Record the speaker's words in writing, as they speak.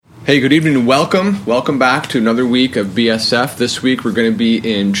Hey, good evening and welcome. Welcome back to another week of BSF. This week we're going to be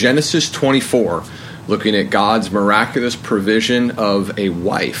in Genesis 24, looking at God's miraculous provision of a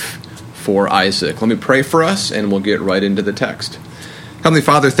wife for Isaac. Let me pray for us and we'll get right into the text. Heavenly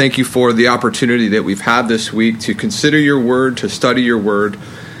Father, thank you for the opportunity that we've had this week to consider your word, to study your word,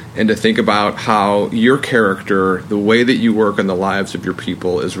 and to think about how your character, the way that you work in the lives of your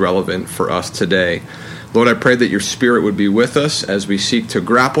people, is relevant for us today. Lord, I pray that your Spirit would be with us as we seek to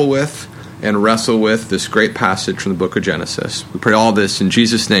grapple with and wrestle with this great passage from the book of Genesis. We pray all this in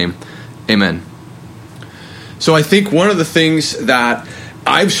Jesus' name. Amen. So I think one of the things that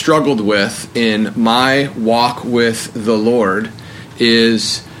I've struggled with in my walk with the Lord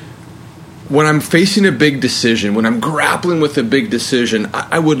is when I'm facing a big decision, when I'm grappling with a big decision,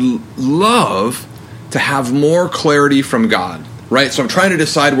 I would love to have more clarity from God. Right? So I'm trying to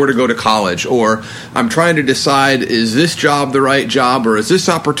decide where to go to college, or I'm trying to decide, is this job the right job, or is this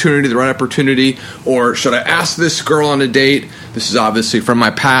opportunity the right opportunity, or should I ask this girl on a date? This is obviously from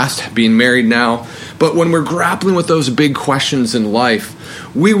my past, being married now. But when we're grappling with those big questions in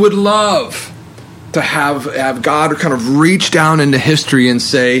life, we would love to have God kind of reach down into history and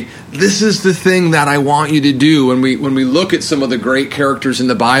say, this is the thing that I want you to do. When we look at some of the great characters in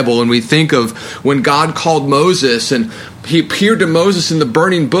the Bible and we think of when God called Moses and he appeared to Moses in the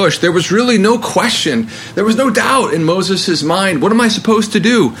burning bush, there was really no question. There was no doubt in Moses' mind. What am I supposed to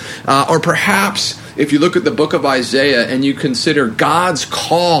do? Or perhaps if you look at the book of Isaiah and you consider God's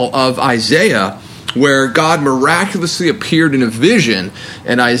call of Isaiah, where God miraculously appeared in a vision,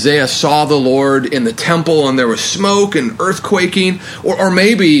 and Isaiah saw the Lord in the temple, and there was smoke and earthquaking, or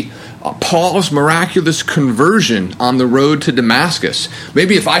maybe Paul's miraculous conversion on the road to Damascus.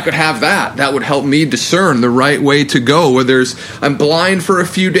 Maybe if I could have that would help me discern the right way to go, where I'm blind for a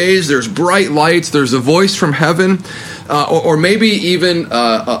few days, there's bright lights, there's a voice from heaven, or maybe even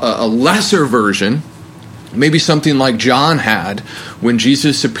a lesser version. Maybe something like John had when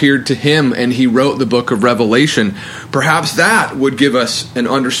Jesus appeared to him and he wrote the book of Revelation. Perhaps that would give us an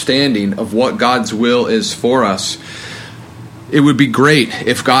understanding of what God's will is for us. It would be great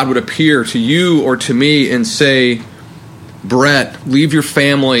if God would appear to you or to me and say, Brett, leave your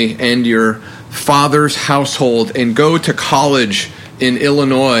family and your father's household and go to college in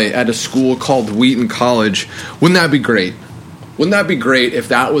Illinois at a school called Wheaton College. Wouldn't that be great? Wouldn't that be great if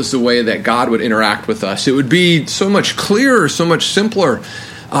that was the way that God would interact with us? It would be so much clearer, so much simpler.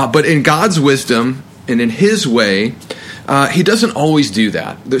 But in God's wisdom and in His way, He doesn't always do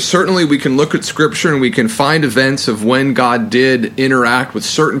that. Certainly we can look at Scripture and we can find events of when God did interact with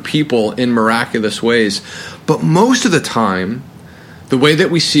certain people in miraculous ways. But most of the time, the way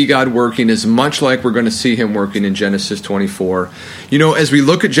that we see God working is much like we're going to see Him working in Genesis 24. You know, as we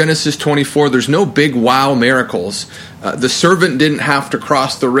look at Genesis 24, there's no big wow miracles. The servant didn't have to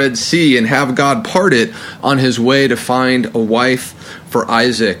cross the Red Sea and have God part it on his way to find a wife for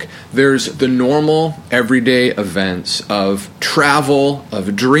Isaac. There's the normal, everyday events of travel,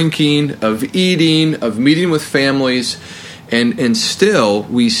 of drinking, of eating, of meeting with families. And still,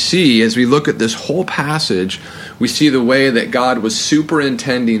 we see, as we look at this whole passage, we see the way that God was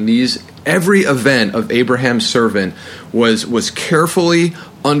superintending every event of Abraham's servant was carefully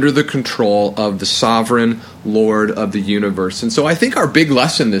under the control of the sovereign Lord of the universe. And so I think our big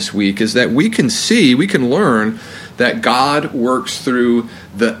lesson this week is that we can learn that God works through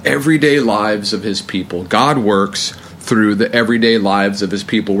the everyday lives of His people. God works through the everyday lives of His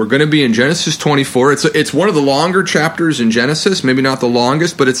people. We're going to be in Genesis 24. It's one of the longer chapters in Genesis, maybe not the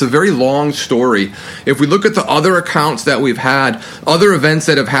longest, but it's a very long story. If we look at the other accounts that we've had, other events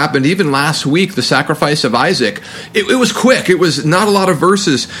that have happened, even last week, the sacrifice of Isaac, it was quick. It was not a lot of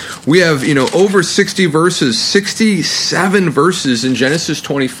verses. We have, over 60 verses, 67 verses in Genesis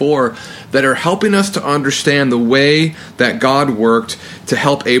 24 that are helping us to understand the way that God worked to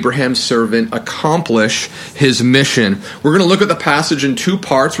help Abraham's servant accomplish his mission. We're going to look at the passage in two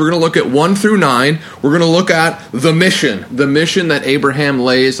parts. We're going to look at 1 through 9. We're going to look at the mission that Abraham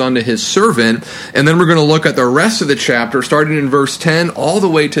lays onto his servant. And then we're going to look at the rest of the chapter, starting in verse 10 all the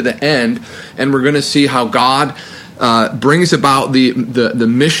way to the end. And we're going to see how God brings about the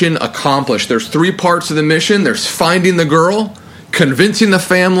mission accomplished. There's three parts of the mission. There's finding the girl, convincing the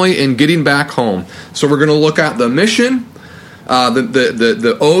family, and getting back home. So we're going to look at the mission,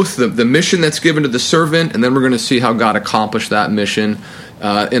 the oath, the mission that's given to the servant, and then we're going to see how God accomplished that mission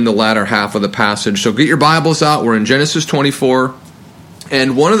in the latter half of the passage. So get your Bibles out. We're in Genesis 24.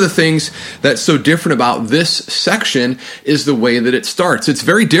 And one of the things that's so different about this section is the way that it starts. It's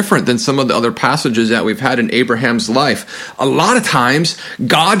very different than some of the other passages that we've had in Abraham's life. A lot of times,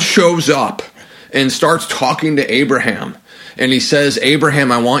 God shows up and starts talking to Abraham. And he says,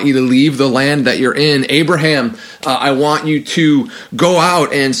 Abraham, I want you to leave the land that you're in. Abraham, I want you to go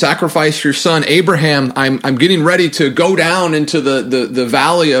out and sacrifice your son. Abraham, I'm getting ready to go down into the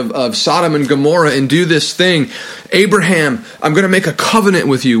valley of Sodom and Gomorrah and do this thing. Abraham, I'm going to make a covenant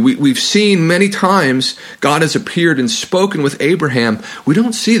with you. We've seen many times God has appeared and spoken with Abraham. We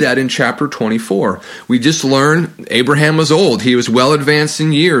don't see that in chapter 24. We just learn Abraham was old. He was well advanced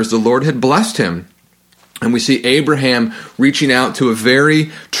in years. The Lord had blessed him. And we see Abraham reaching out to a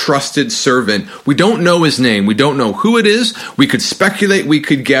very trusted servant. We don't know his name. We don't know who it is. We could speculate, we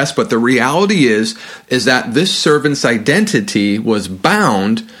could guess, but the reality is that this servant's identity was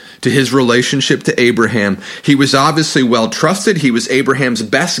bound to his relationship to Abraham. He was obviously well trusted. He was Abraham's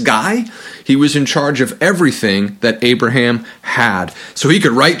best guy. He was in charge of everything that Abraham had. So he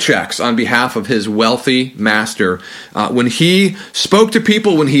could write checks on behalf of his wealthy master. When he spoke to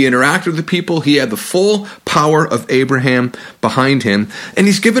people, when he interacted with people, he had the full power of Abraham behind him. And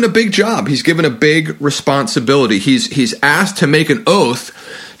he's given a big job. He's given a big responsibility. He's asked to make an oath.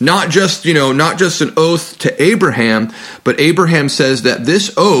 Not just an oath to Abraham, but Abraham says that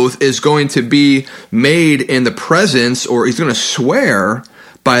this oath is going to be made in the presence, or he's going to swear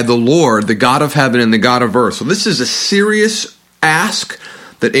by the Lord, the God of heaven and the God of earth. So this is a serious ask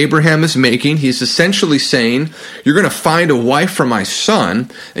that Abraham is making. He's essentially saying, you're going to find a wife for my son,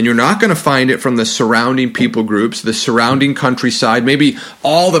 and you're not going to find it from the surrounding people groups, the surrounding countryside, maybe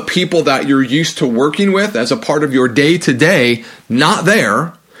all the people that you're used to working with as a part of your day-to-day, not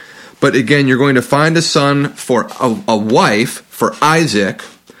there. But again, you're going to find a son for a wife for Isaac,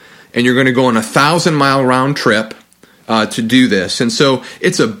 and you're going to go on a 1,000-mile round trip to do this. And so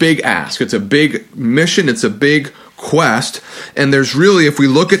it's a big ask. It's a big mission. It's a big quest. And there's really, if we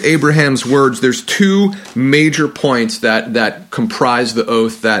look at Abraham's words, there's two major points that comprise the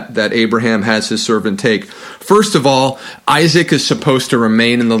oath that Abraham has his servant take. First of all, Isaac is supposed to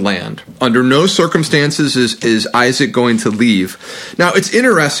remain in the land. Under no circumstances is Isaac going to leave. Now, it's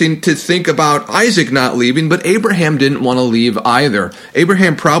interesting to think about Isaac not leaving, but Abraham didn't want to leave either.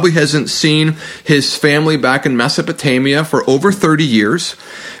 Abraham probably hasn't seen his family back in Mesopotamia for over 30 years.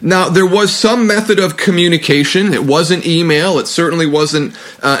 Now, there was some method of communication. It wasn't email. It certainly wasn't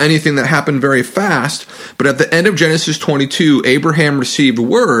anything that happened very fast. But at the end of Genesis 22, Abraham received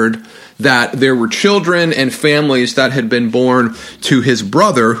word that there were children and families that had been born to his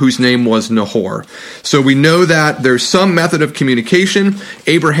brother, whose name was Nahor. So we know that there's some method of communication.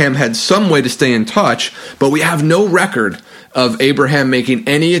 Abraham had some way to stay in touch, but we have no record of Abraham making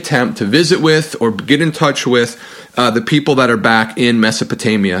any attempt to visit with or get in touch with the people that are back in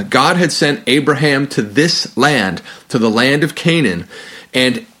Mesopotamia. God had sent Abraham to this land, to the land of Canaan,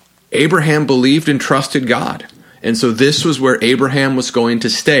 and Abraham believed and trusted God. And so this was where Abraham was going to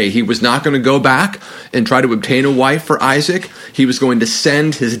stay. He was not going to go back and try to obtain a wife for Isaac. He was going to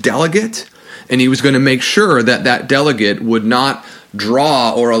send his delegate, and he was going to make sure that that delegate would not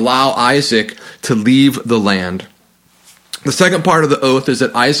draw or allow Isaac to leave the land. The second part of the oath is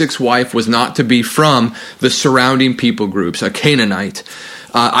that Isaac's wife was not to be from the surrounding people groups, a Canaanite.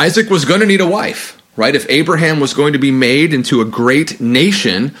 Isaac was going to need a wife. Right? If Abraham was going to be made into a great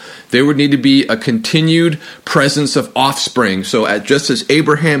nation, there would need to be a continued presence of offspring. So just as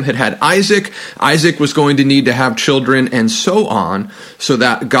Abraham had had Isaac, Isaac was going to need to have children and so on, so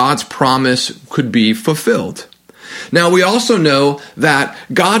that God's promise could be fulfilled. Now, we also know that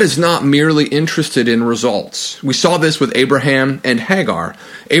God is not merely interested in results. We saw this with Abraham and Hagar.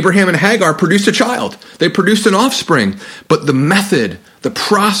 Abraham and Hagar produced a child. They produced an offspring. But the method, the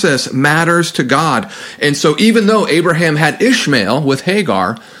process matters to God. And so even though Abraham had Ishmael with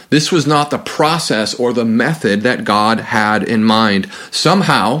Hagar, this was not the process or the method that God had in mind.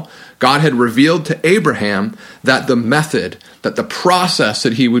 Somehow, God had revealed to Abraham that the method, that the process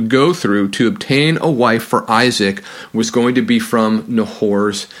that he would go through to obtain a wife for Isaac was going to be from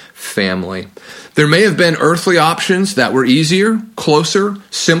Nahor's family. There may have been earthly options that were easier, closer,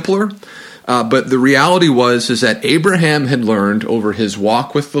 simpler, but the reality was that Abraham had learned over his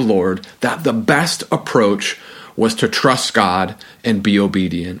walk with the Lord that the best approach was to trust God and be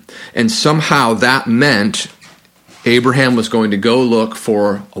obedient. And somehow that meant Abraham was going to go look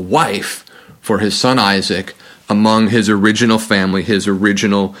for a wife for his son Isaac among his original family, his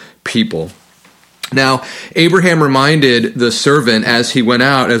original people. Now, Abraham reminded the servant as he went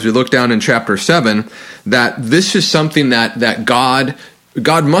out, as we look down in chapter 7, that this is something that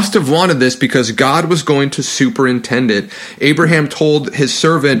God must have wanted this because God was going to superintend it. Abraham told his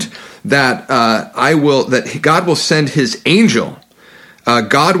servant that God will send his angel.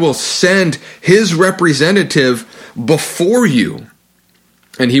 God will send his representative before you,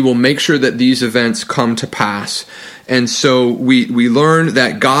 and he will make sure that these events come to pass. And so we learn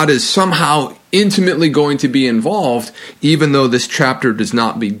that God is somehow intimately going to be involved, even though this chapter does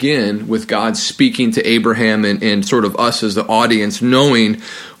not begin with God speaking to Abraham and sort of us as the audience knowing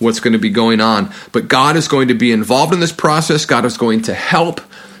what's going to be going on. But God is going to be involved in this process. God is going to help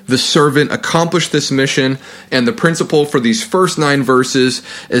the servant accomplish this mission. And the principle for these first 9 verses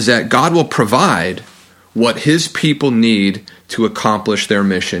is that God will provide what his people need to accomplish their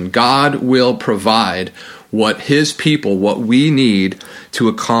mission. God will provide what his people, what we need to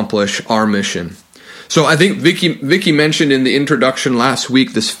accomplish our mission. So I think Vicky mentioned in the introduction last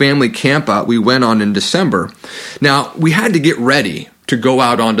week this family camp out we went on in December. Now, we had to get ready to go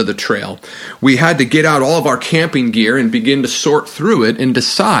out onto the trail. We had to get out all of our camping gear and begin to sort through it and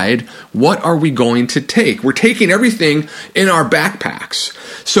decide, what are we going to take? We're taking everything in our backpacks.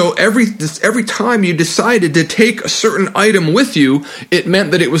 So every time you decided to take a certain item with you, it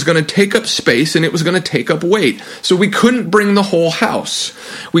meant that it was going to take up space and it was going to take up weight. So we couldn't bring the whole house.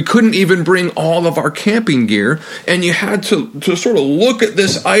 We couldn't even bring all of our camping gear. And you had to sort of look at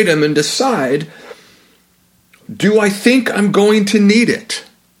this item and decide, do I think I'm going to need it?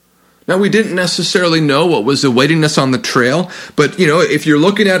 Now, we didn't necessarily know what was awaiting us on the trail, but, if you're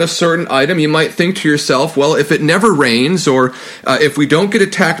looking at a certain item, you might think to yourself, well, if it never rains, or if we don't get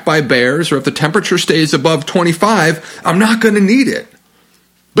attacked by bears, or if the temperature stays above 25, I'm not going to need it.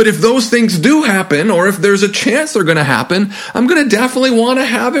 But if those things do happen, or if there's a chance they're going to happen, I'm going to definitely want to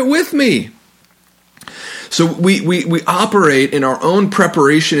have it with me. So we operate in our own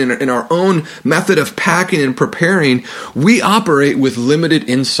preparation, in our own method of packing and preparing. We operate with limited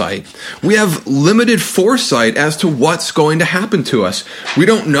insight. We have limited foresight as to what's going to happen to us. We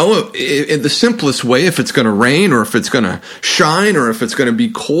don't know in the simplest way if it's going to rain or if it's going to shine or if it's going to be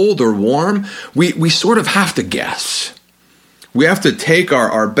cold or warm. We sort of have to guess. We have to take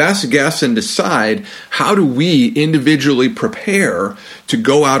our best guess and decide, how do we individually prepare to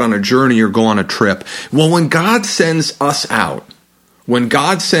go out on a journey or go on a trip? Well, when God sends us out, when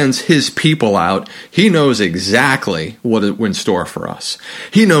God sends his people out, he knows exactly what is in store for us.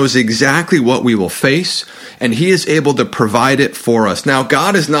 He knows exactly what we will face, and he is able to provide it for us. Now,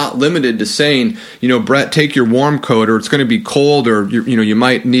 God is not limited to saying, Brett, take your warm coat, or it's going to be cold, or you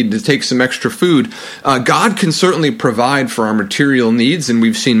might need to take some extra food. God can certainly provide for our material needs, and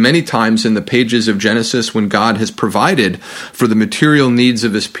we've seen many times in the pages of Genesis when God has provided for the material needs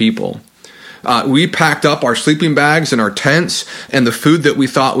of his people. We packed up our sleeping bags and our tents and the food that we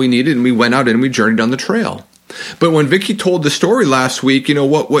thought we needed, and we went out and we journeyed on the trail. But when Vicky told the story last week,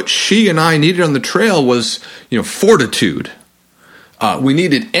 what she and I needed on the trail was, fortitude. We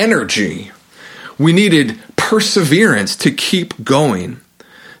needed energy. We needed perseverance to keep going.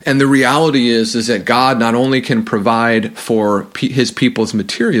 And the reality is that God not only can provide for his people's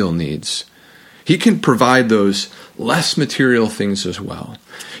material needs, he can provide those less material things as well.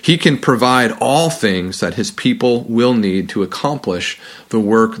 He can provide all things that his people will need to accomplish the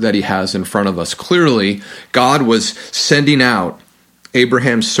work that he has in front of us. Clearly, God was sending out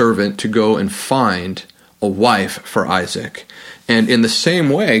Abraham's servant to go and find a wife for Isaac. And in the same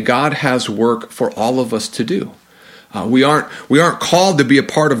way, God has work for all of us to do. We aren't called to be a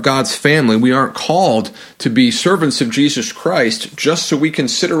part of God's family. We aren't called to be servants of Jesus Christ just so we can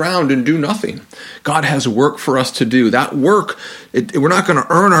sit around and do nothing. God has work for us to do. That work, we're not going to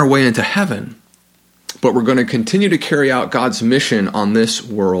earn our way into heaven, but we're going to continue to carry out God's mission on this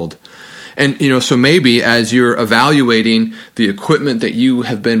world. And, so maybe as you're evaluating the equipment that you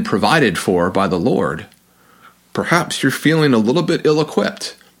have been provided for by the Lord, perhaps you're feeling a little bit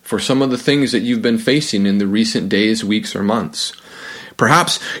ill-equipped for some of the things that you've been facing in the recent days, weeks, or months.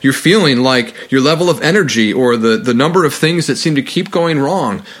 Perhaps you're feeling like your level of energy or the number of things that seem to keep going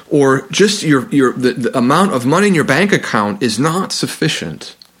wrong, or just the amount of money in your bank account is not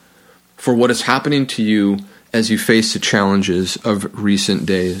sufficient for what is happening to you as you face the challenges of recent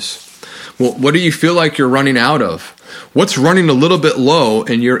days. Well, what do you feel like you're running out of? What's running a little bit low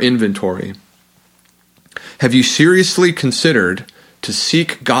in your inventory? Have you seriously considered to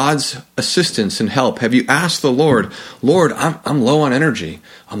seek God's assistance and help? Have you asked the Lord, I'm low on energy.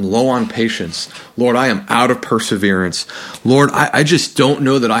 I'm low on patience. Lord, I am out of perseverance. Lord, I just don't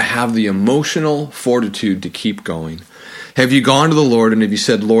know that I have the emotional fortitude to keep going. Have you gone to the Lord and have you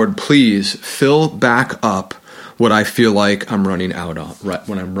said, Lord, please fill back up what I feel like I'm running out of,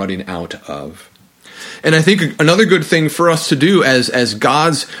 when I'm running out of? And I think another good thing for us to do as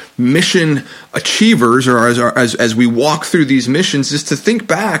God's mission achievers, or as we walk through these missions, is to think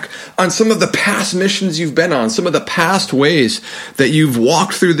back on some of the past missions you've been on, some of the past ways that you've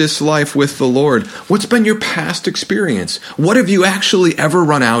walked through this life with the Lord. What's been your past experience? What have you actually ever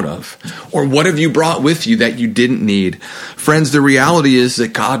run out of? Or what have you brought with you that you didn't need? Friends, the reality is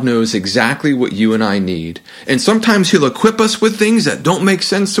that God knows exactly what you and I need. And sometimes He'll equip us with things that don't make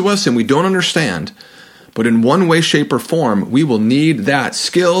sense to us and we don't understand. But in one way, shape, or form, we will need that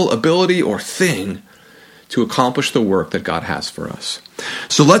skill, ability, or thing to accomplish the work that God has for us.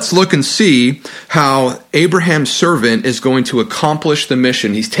 So let's look and see how Abraham's servant is going to accomplish the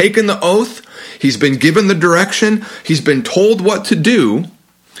mission. He's taken the oath. He's been given the direction. He's been told what to do.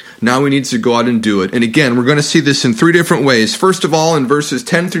 Now he needs to go out and do it. And again, we're going to see this in three different ways. First of all, in verses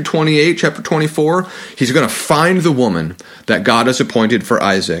 10 through 28, chapter 24, he's going to find the woman that God has appointed for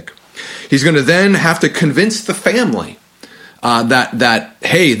Isaac. He's going to then have to convince the family that,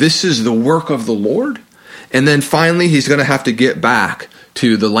 hey, this is the work of the Lord. And then finally, he's going to have to get back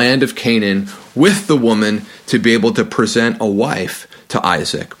to the land of Canaan with the woman to be able to present a wife to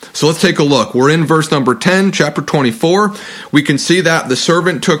Isaac. So let's take a look. We're in verse number 10, chapter 24. We can see that the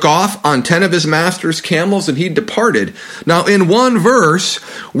servant took off on 10 of his master's camels and he departed. Now in one verse,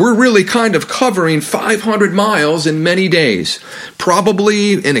 we're really kind of covering 500 miles in many days.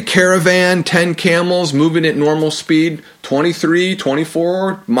 Probably in a caravan, 10 camels moving at normal speed, 23,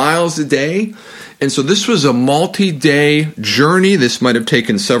 24 miles a day. And so this was a multi-day journey. This might have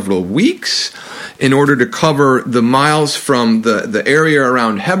taken several weeks in order to cover the miles from the area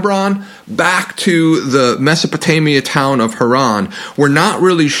around Hebron back to the Mesopotamia town of Haran. We're not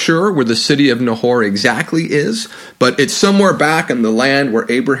really sure where the city of Nahor exactly is, but it's somewhere back in the land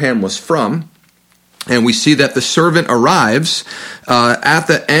where Abraham was from. And we see that the servant arrives at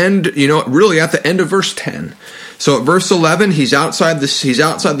the end, really at the end of verse 10. So at verse 11, he's outside the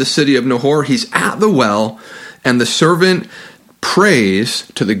city of Nahor. He's at the well, and the servant prays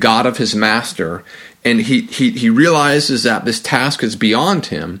to the God of his master, and he realizes that this task is beyond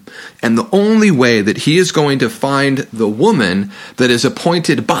him, and the only way that he is going to find the woman that is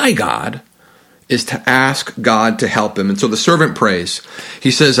appointed by God is to ask God to help him. And so the servant prays. He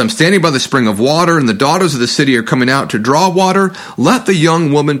says, I'm standing by the spring of water, and the daughters of the city are coming out to draw water. Let the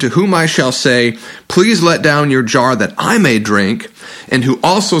young woman to whom I shall say, please let down your jar that I may drink, and who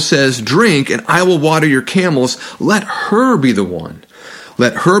also says, drink, and I will water your camels, let her be the one.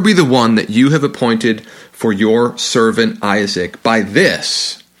 Let her be the one that you have appointed for your servant Isaac. By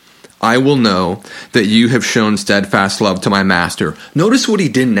this I will know that you have shown steadfast love to my master. Notice what he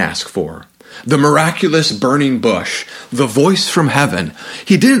didn't ask for. The miraculous burning bush, the voice from heaven.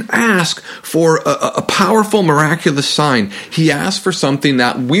 He didn't ask for a powerful, miraculous sign. He asked for something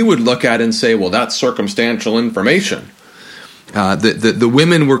that we would look at and say, well, that's circumstantial information. The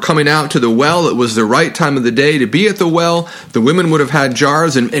women were coming out to the well. It was the right time of the day to be at the well. The women would have had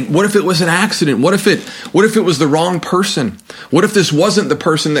jars. And what if it was an accident? What if it was the wrong person? What if this wasn't the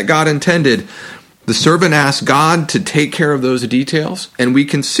person that God intended? The servant asked God to take care of those details, and we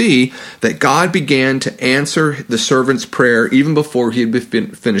can see that God began to answer the servant's prayer even before he had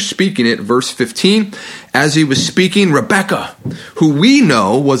finished speaking it. Verse 15, as he was speaking, Rebekah, who we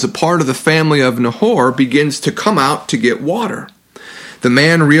know was a part of the family of Nahor, begins to come out to get water. The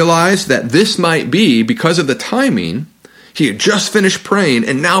man realized that this might be because of the timing. He had just finished praying,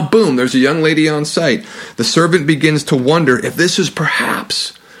 and now, boom, there's a young lady on site. The servant begins to wonder if this is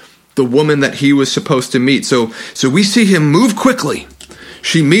perhaps the woman that he was supposed to meet. So we see him move quickly.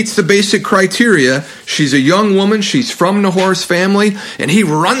 She meets the basic criteria. She's a young woman. She's from Nahor's family, and he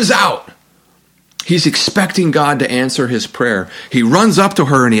runs out. He's expecting God to answer his prayer. He runs up to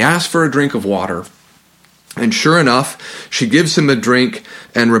her and he asks for a drink of water. And sure enough, she gives him a drink,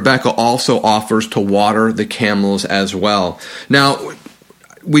 and Rebekah also offers to water the camels as well. Now,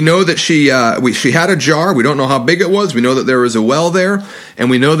 we know that she had a jar. We don't know how big it was. We know that there was a well there, and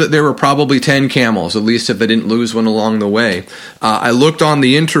we know that there were probably 10 camels, at least if they didn't lose one along the way. I looked on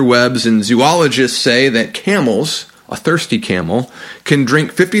the interwebs, and zoologists say that camels, a thirsty camel, can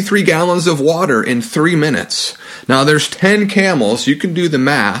drink 53 gallons of water in 3 minutes. Now, there's 10 camels. You can do the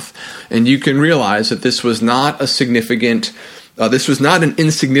math, and you can realize that this was not an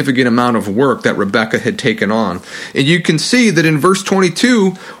insignificant amount of work that Rebekah had taken on. And you can see that in verse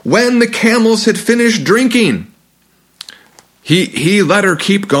 22, when the camels had finished drinking, he let her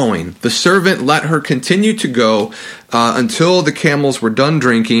keep going. The servant let her continue to go until the camels were done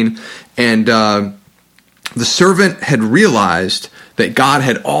drinking. And the servant had realized that God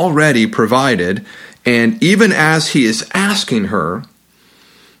had already provided. And even as he is asking her,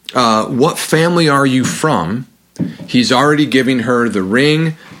 what family are you from? He's already giving her the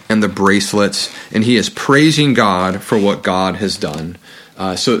ring and the bracelets, and he is praising God for what God has done.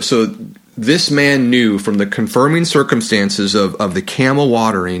 So this man knew from the confirming circumstances of the camel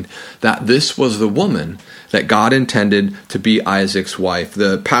watering that this was the woman that God intended to be Isaac's wife.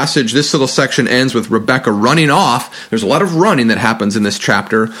 The passage, this little section ends with Rebekah running off. There's a lot of running that happens in this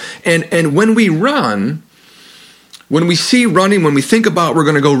chapter. And when we run, when we see running, when we think about we're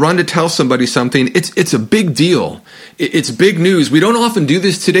going to go run to tell somebody something, it's a big deal. It's big news. We don't often do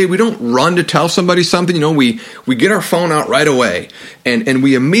this today. We don't run to tell somebody something. We get our phone out right away, and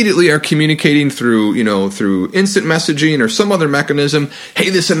we immediately are communicating through instant messaging or some other mechanism. Hey,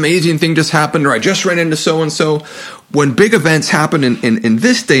 this amazing thing just happened, or I just ran into so and so. When big events happen in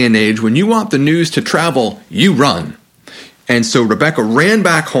this day and age, when you want the news to travel, you run. And so Rebekah ran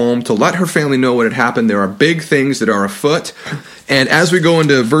back home to let her family know what had happened. There are big things that are afoot. And as we go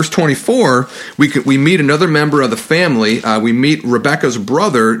into verse 24, we meet another member of the family. We meet Rebekah's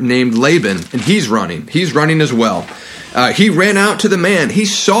brother named Laban, and he's running. He's running as well. He ran out to the man. He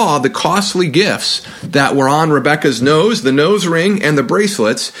saw the costly gifts that were on Rebekah's nose, the nose ring and the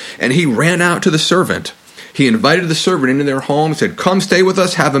bracelets, and he ran out to the servant. He invited the servant into their home, said, "Come stay with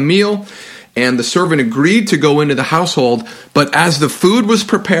us, have a meal." And the servant agreed to go into the household. But as the food was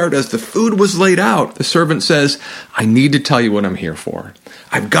prepared, as the food was laid out, the servant says, "I need to tell you what I'm here for.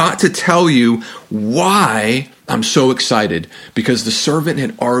 I've got to tell you why I'm so excited." Because the servant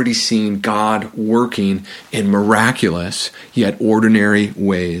had already seen God working in miraculous yet ordinary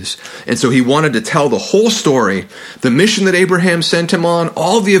ways. And so he wanted to tell the whole story, the mission that Abraham sent him on,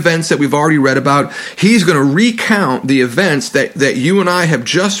 all the events that we've already read about. He's going to recount the events that you and I have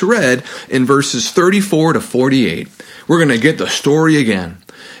just read in verses 34 to 48. We're going to get the story again.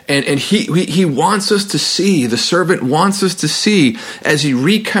 And he wants us to see, the servant wants us to see, as he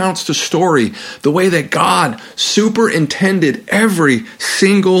recounts the story, the way that God superintended every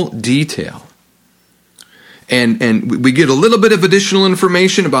single detail. And we get a little bit of additional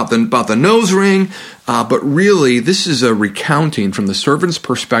information about the nose ring, but really this is a recounting from the servant's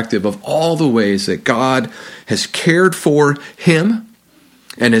perspective of all the ways that God has cared for him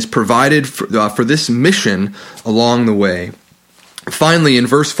and has provided for this mission along the way. Finally, in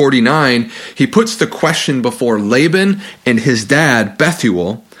verse 49, he puts the question before Laban and his dad,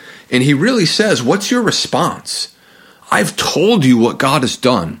 Bethuel, and he really says, "What's your response? I've told you what God has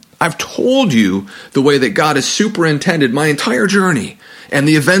done. I've told you the way that God has superintended my entire journey and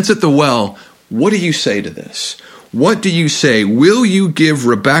the events at the well. What do you say to this? What do you say? Will you give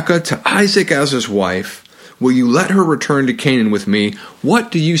Rebekah to Isaac as his wife? Will you let her return to Canaan with me? What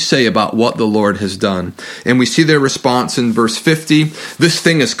do you say about what the Lord has done?" And we see their response in verse 50. "This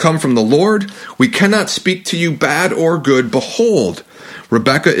thing has come from the Lord. We cannot speak to you bad or good. Behold,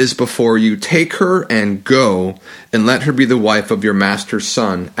 Rebekah is before you. Take her and go, and let her be the wife of your master's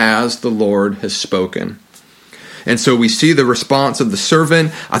son, as the Lord has spoken." And so we see the response of the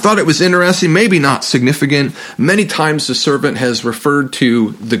servant. I thought it was interesting, maybe not significant. Many times the servant has referred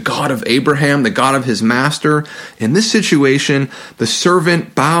to the God of Abraham, the God of his master. In this situation, the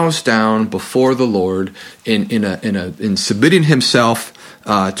servant bows down before the Lord in submitting himself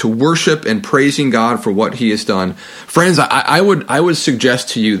to worship and praising God for what he has done. Friends, I would suggest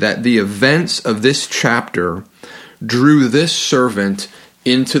to you that the events of this chapter drew this servant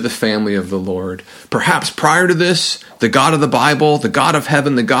into the family of the Lord. Perhaps prior to this, the God of the Bible, the God of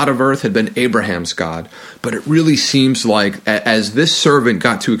heaven, the God of earth had been Abraham's God. But it really seems like as this servant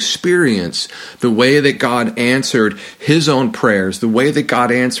got to experience the way that God answered his own prayers, the way that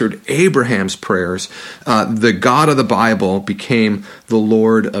God answered Abraham's prayers, the God of the Bible became the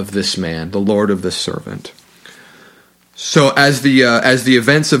Lord of this man, the Lord of this servant. So as the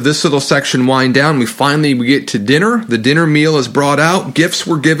events of this little section wind down, we get to dinner. The dinner meal is brought out. Gifts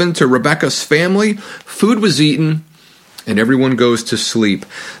were given to Rebekah's family. Food was eaten, and everyone goes to sleep.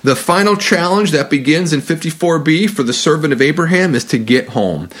 The final challenge that begins in 54b for the servant of Abraham is to get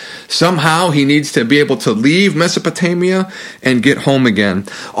home. Somehow he needs to be able to leave Mesopotamia and get home again.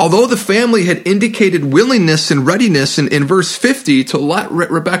 Although the family had indicated willingness and readiness in verse 50 to let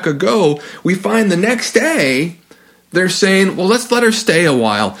Rebekah go, we find the next day they're saying, well, let's let her stay a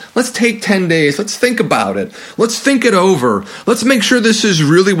while. Let's take 10 days. Let's think about it. Let's think it over. Let's make sure this is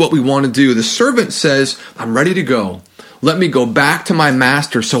really what we want to do. The servant says, I'm ready to go. Let me go back to my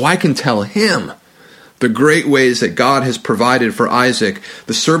master so I can tell him the great ways that God has provided for Isaac.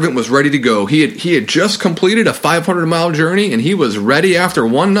 The servant was ready to go. He had just completed a 500-mile journey, and he was ready after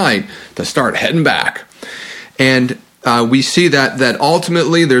one night to start heading back. And we see that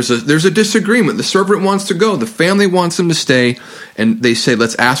ultimately there's a disagreement. The servant wants to go. The family wants him to stay. And they say,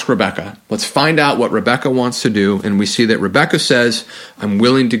 let's ask Rebekah. Let's find out what Rebekah wants to do. And we see that Rebekah says, I'm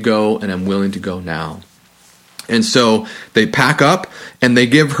willing to go, and I'm willing to go now. And so they pack up and they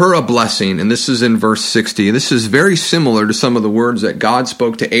give her a blessing. And this is in verse 60. This is very similar to some of the words that God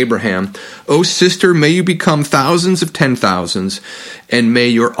spoke to Abraham. O sister, may you become thousands of 10,000s, and may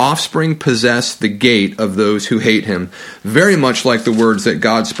your offspring possess the gate of those who hate him. Very much like the words that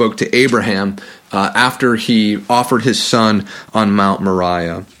God spoke to Abraham after he offered his son on Mount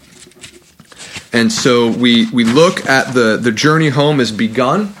Moriah. And so we look at the journey home has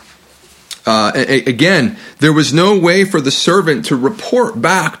begun. Again, there was no way for the servant to report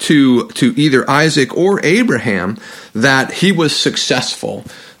back to either Isaac or Abraham that he was successful.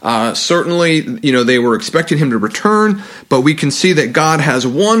 Certainly, they were expecting him to return, but we can see that God has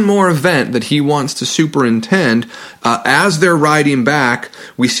one more event that he wants to superintend. As they're riding back,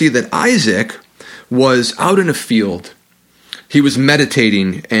 we see that Isaac was out in a field. He was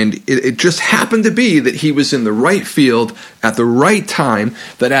meditating, and it just happened to be that he was in the right field at the right time,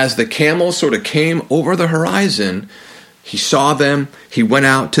 that as the camels sort of came over the horizon, he saw them, he went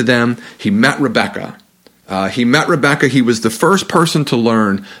out to them, he met Rebekah. He was the first person to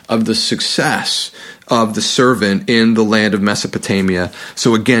learn of the success of the servant in the land of Mesopotamia.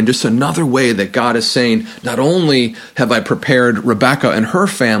 So again, just another way that God is saying, not only have I prepared Rebekah and her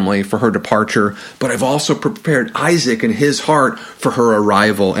family for her departure, but I've also prepared Isaac and his heart for her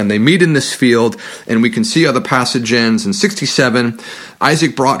arrival. And they meet in this field, and we can see how the passage ends. In 67,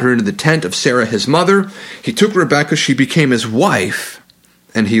 Isaac brought her into the tent of Sarah his mother. He took Rebekah, she became his wife,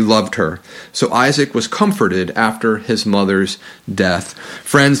 and he loved her. So Isaac was comforted after his mother's death.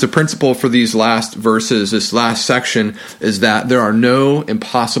 Friends, the principle for these last verses, this last section, is that there are no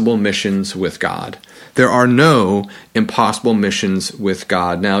impossible missions with God. There are no impossible missions with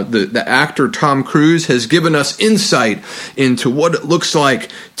God. Now, the actor Tom Cruise has given us insight into what it looks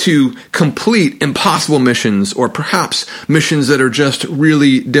like to complete impossible missions, or perhaps missions that are just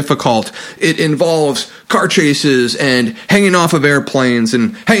really difficult. It involves car chases and hanging off of airplanes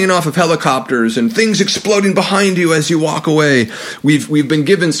and hanging off of helicopters and things exploding behind you as you walk away. We've been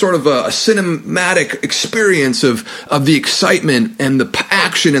given sort of a cinematic experience of the excitement and the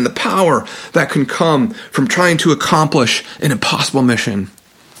action and the power that can come from trying to accomplish an impossible mission.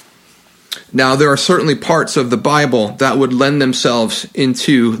 Now, there are certainly parts of the Bible that would lend themselves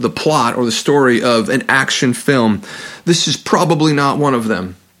into the plot or the story of an action film. This is probably not one of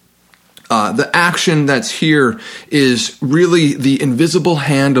them. The action that's here is really the invisible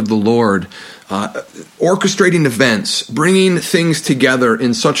hand of the Lord, orchestrating events, bringing things together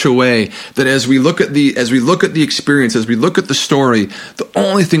in such a way that as we look at the experience, as we look at the story, the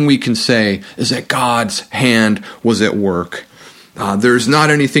only thing we can say is that God's hand was at work. There's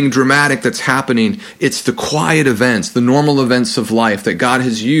not anything dramatic that's happening. It's the quiet events, the normal events of life that God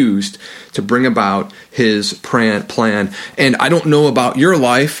has used to bring about his plan. And I don't know about your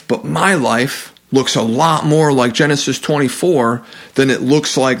life, but my life looks a lot more like Genesis 24 than it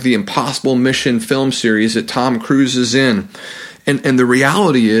looks like the Impossible Mission film series that Tom Cruise is in. And the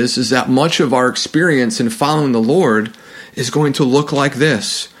reality is that much of our experience in following the Lord is going to look like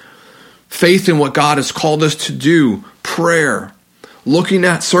this. Faith in what God has called us to do, prayer, looking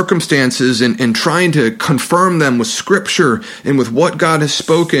at circumstances and trying to confirm them with Scripture and with what God has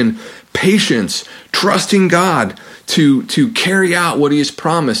spoken, patience, trusting God to carry out what he has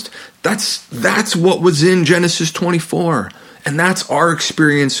promised. That's what was in Genesis 24, and that's our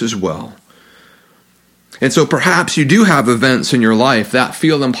experience as well. And so perhaps you do have events in your life that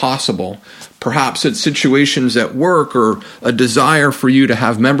feel impossible. Perhaps it's situations at work or a desire for you to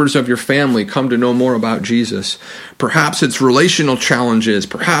have members of your family come to know more about Jesus. Perhaps it's relational challenges.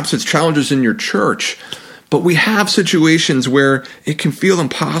 Perhaps it's challenges in your church. But we have situations where it can feel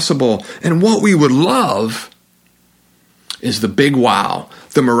impossible. And what we would love is the big wow,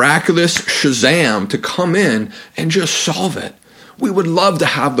 the miraculous Shazam to come in and just solve it. We would love to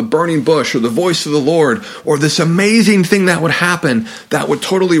have the burning bush or the voice of the Lord or this amazing thing that would happen that would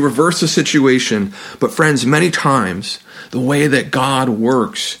totally reverse the situation. But friends, many times the way that God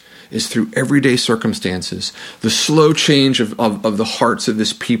works is through everyday circumstances, the slow change of the hearts of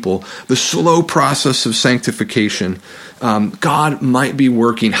his people, the slow process of sanctification. God might be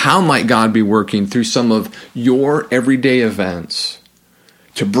working. How might God be working through some of your everyday events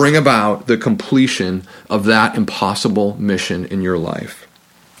to bring about the completion of that impossible mission in your life?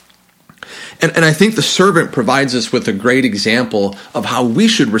 And I think the servant provides us with a great example of how we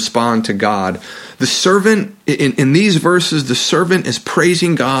should respond to God. The servant, in these verses, the servant is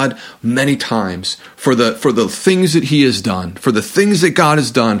praising God many times for the things that he has done, for the things that God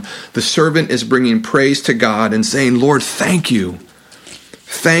has done. The servant is bringing praise to God and saying, Lord, thank you.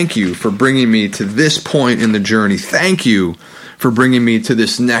 Thank you for bringing me to this point in the journey. Thank you for bringing me to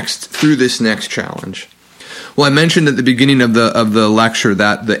through this next challenge. Well, I mentioned at the beginning of the lecture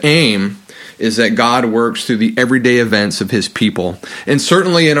that the aim is that God works through the everyday events of his people. And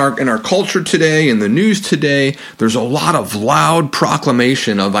certainly in our culture today, in the news today, there's a lot of loud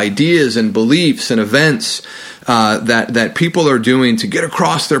proclamation of ideas and beliefs and events that people are doing to get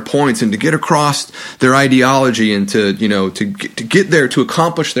across their points and to get across their ideology and to get there to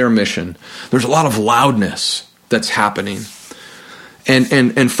accomplish their mission. There's a lot of loudness that's happening.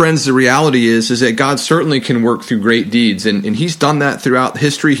 And friends, the reality is that God certainly can work through great deeds, and he's done that throughout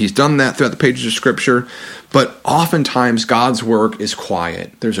history. He's done that throughout the pages of Scripture. But oftentimes, God's work is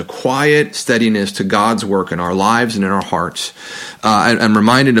quiet. There's a quiet steadiness to God's work in our lives and in our hearts. I'm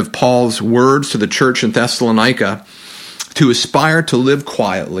reminded of Paul's words to the church in Thessalonica: to aspire to live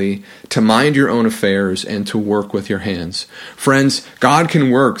quietly, to mind your own affairs, and to work with your hands. Friends, God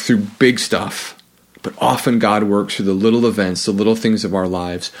can work through big stuff. But often God works through the little events, the little things of our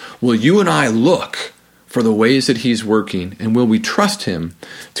lives. Will you and I look for the ways that he's working, and will we trust him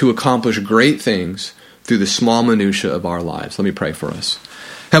to accomplish great things through the small minutia of our lives? Let me pray for us.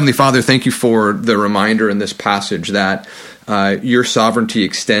 Heavenly Father, thank you for the reminder in this passage that your sovereignty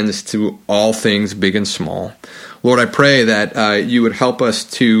extends to all things big and small. Lord, I pray that you would help us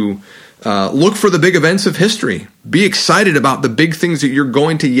to look for the big events of history. Be excited about the big things that you're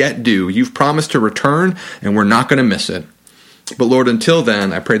going to yet do. You've promised to return, and we're not going to miss it. But Lord, until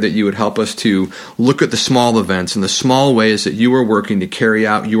then, I pray that you would help us to look at the small events and the small ways that you are working to carry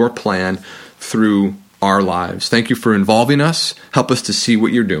out your plan through our lives. Thank you for involving us. Help us to see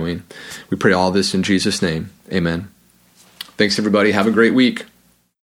what you're doing. We pray all this in Jesus' name. Amen. Thanks, everybody. Have a great week.